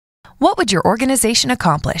What would your organization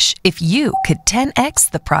accomplish if you could 10x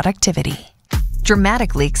the productivity?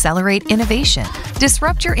 Dramatically accelerate innovation,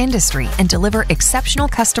 disrupt your industry, and deliver exceptional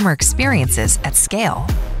customer experiences at scale.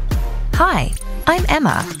 Hi, I'm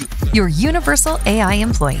Emma, your universal AI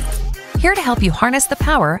employee, here to help you harness the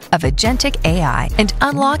power of agentic AI and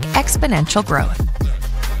unlock exponential growth.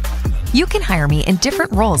 You can hire me in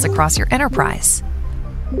different roles across your enterprise.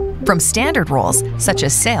 From standard roles such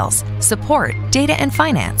as sales, support, data, and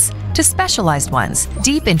finance, to specialized ones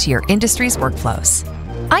deep into your industry's workflows.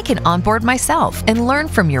 I can onboard myself and learn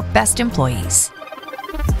from your best employees.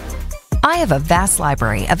 I have a vast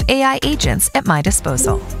library of AI agents at my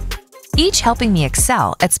disposal, each helping me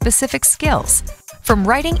excel at specific skills, from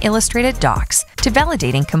writing illustrated docs to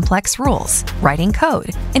validating complex rules, writing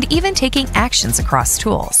code, and even taking actions across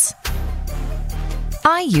tools.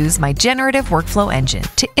 I use my Generative Workflow Engine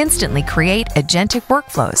to instantly create agentic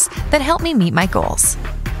workflows that help me meet my goals.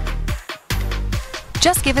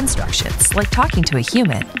 Just give instructions like talking to a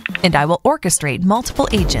human, and I will orchestrate multiple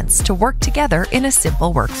agents to work together in a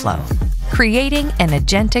simple workflow, creating an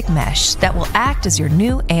agentic mesh that will act as your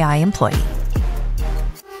new AI employee.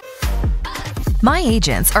 My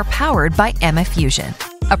agents are powered by EmaFusion,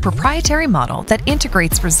 a proprietary model that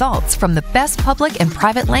integrates results from the best public and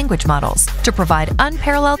private language models to provide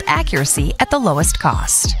unparalleled accuracy at the lowest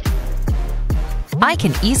cost. I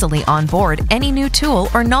can easily onboard any new tool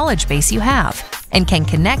or knowledge base you have, and can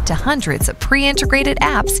connect to hundreds of pre-integrated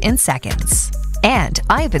apps in seconds. And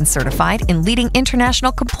I have been certified in leading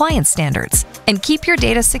international compliance standards and keep your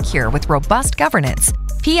data secure with robust governance,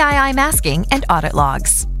 PII masking, and audit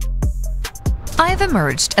logs. I have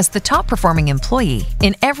emerged as the top-performing employee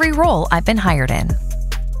in every role I've been hired in.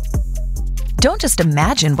 Don't just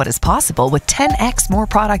imagine what is possible with 10x more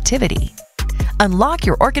productivity. Unlock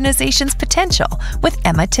your organization's potential with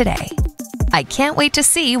Emma today. I can't wait to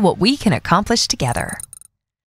see what we can accomplish together.